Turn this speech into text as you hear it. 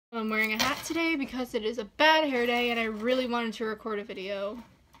I'm wearing a hat today because it is a bad hair day and I really wanted to record a video.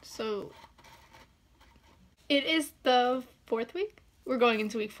 So it is the 4th week. We're going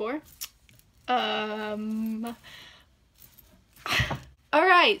into week 4.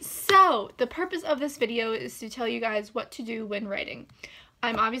 Alright, so the purpose of this video is to tell you guys what to do when writing.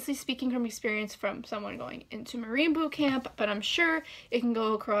 I'm obviously speaking from experience from someone going into Marine boot camp, but I'm sure it can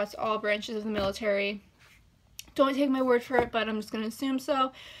go across all branches of the military. Don't take my word for it, but I'm just going to assume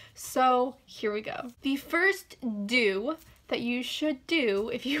so. So here we go. The first do that you should do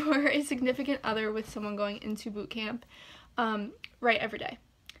if you are a significant other with someone going into boot camp, write every day.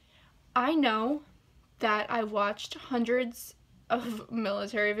 I know that I've watched hundreds of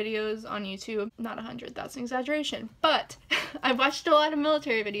military videos on YouTube. Not 100, that's an exaggeration, but I've watched a lot of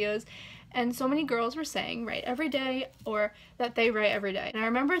military videos and so many girls were saying write every day or that they write every day. And I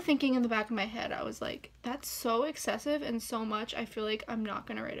remember thinking in the back of my head, I was like, that's so excessive and so much. I feel like I'm not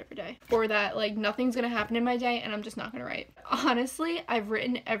gonna write every day. Or that like nothing's gonna happen in my day and I'm just not gonna write. Honestly, I've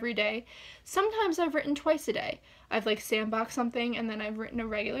written every day. Sometimes I've written twice a day. I've like sandboxed something and then I've written a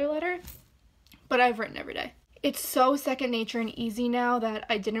regular letter, but I've written every day. It's so second nature and easy now that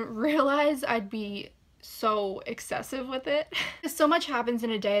I didn't realize I'd be so excessive with it. So much happens in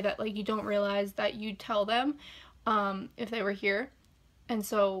a day that like you don't realize that you tell them if they were here, and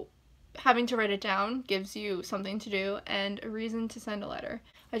so having to write it down gives you something to do and a reason to send a letter.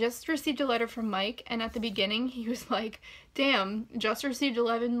 I just received a letter from Mike, and at the beginning he was like, damn, just received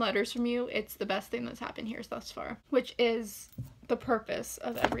 11 letters from you. It's the best thing that's happened here thus far, which is the purpose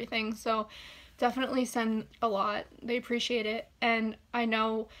of everything. So definitely send a lot. They appreciate it. And I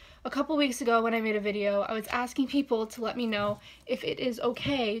know a couple weeks ago when I made a video, I was asking people to let me know if it is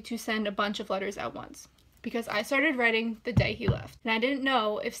okay to send a bunch of letters at once, because I started writing the day he left. And I didn't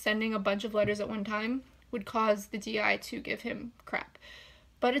know if sending a bunch of letters at one time would cause the DI to give him crap.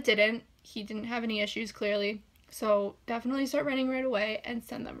 But it didn't. He didn't have any issues, clearly. So definitely start writing right away and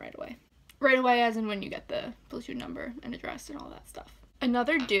send them right away. Right away as in when you get the platoon number and address and all that stuff.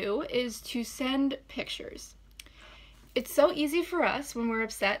 Another do is to send pictures. It's so easy for us when we're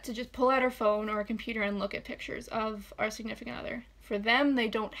upset to just pull out our phone or our computer and look at pictures of our significant other. For them, they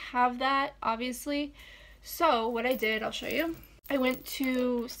don't have that, obviously. So what I did, I'll show you. I went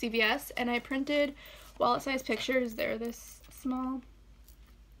to CVS and I printed wallet-sized pictures. They're this small.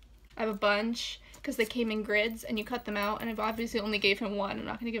 I have a bunch because they came in grids and you cut them out, and I've obviously only gave him one. I'm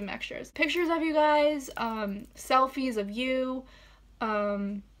not going to give him extras. Pictures of you guys, selfies of you,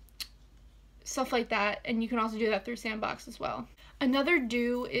 stuff like that, and you can also do that through Sandbox as well. Another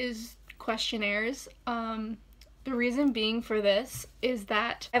do is questionnaires. The reason being for this is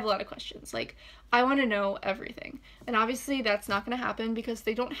that I have a lot of questions. Like, I want to know everything, and obviously that's not going to happen because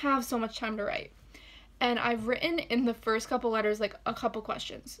they don't have so much time to write. And I've written in the first couple letters like a couple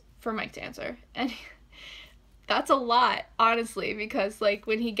questions for Mike to answer, and that's a lot, honestly, because like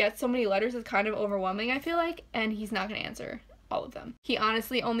when he gets so many letters it's kind of overwhelming, I feel like, and he's not going to answer all of them. He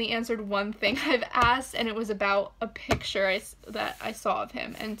honestly only answered one thing I've asked, and it was about a picture that I saw of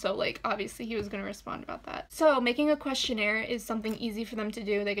him, and so like obviously he was going to respond about that. So making a questionnaire is something easy for them to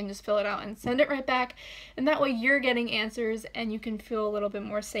do. They can just fill it out and send it right back, and that way you're getting answers and you can feel a little bit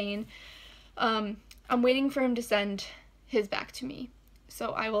more sane. I'm waiting for him to send his back to me,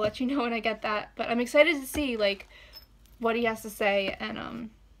 so I will let you know when I get that, but I'm excited to see like what he has to say and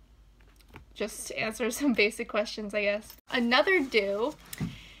just answer some basic questions, I guess. Another do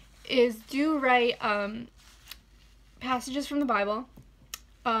is do write passages from the Bible,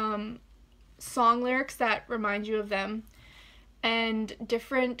 song lyrics that remind you of them, and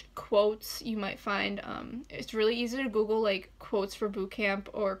different quotes you might find. It's really easy to Google like quotes for boot camp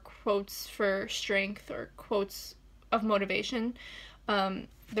or quotes for strength or quotes of motivation.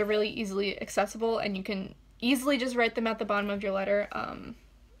 They're really easily accessible and you can easily just write them at the bottom of your letter.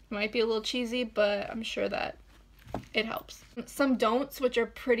 Might be a little cheesy, but I'm sure that it helps. Some don'ts, which are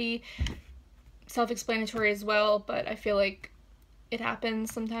pretty self-explanatory as well, but I feel like it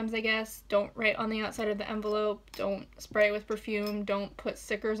happens sometimes, I guess. Don't write on the outside of the envelope. Don't spray with perfume. Don't put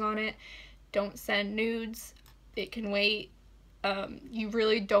stickers on it. Don't send nudes. It can wait. You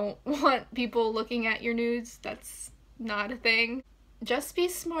really don't want people looking at your nudes. That's not a thing. Just be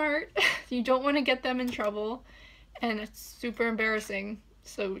smart. You don't want to get them in trouble, and it's super embarrassing.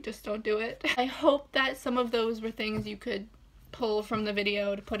 So just don't do it. I hope that some of those were things you could pull from the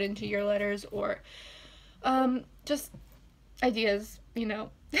video to put into your letters, or just ideas, you know.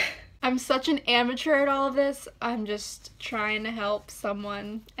 I'm such an amateur at all of this. I'm just trying to help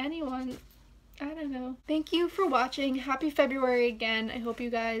someone, anyone, I don't know. Thank you for watching. Happy February again. I hope you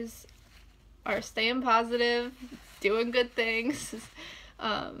guys are staying positive, doing good things.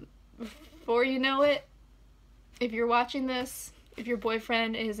 Before you know it, if you're watching this, if your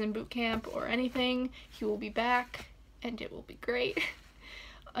boyfriend is in boot camp or anything, he will be back and it will be great.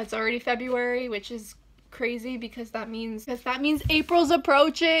 It's already February, which is crazy because that means April's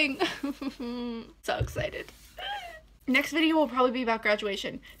approaching. So excited. Next video will probably be about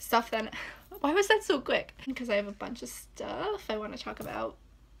graduation stuff then. Why was that so quick? Because I have a bunch of stuff I want to talk about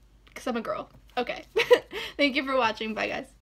because I'm a girl. Okay. Thank you for watching. Bye guys.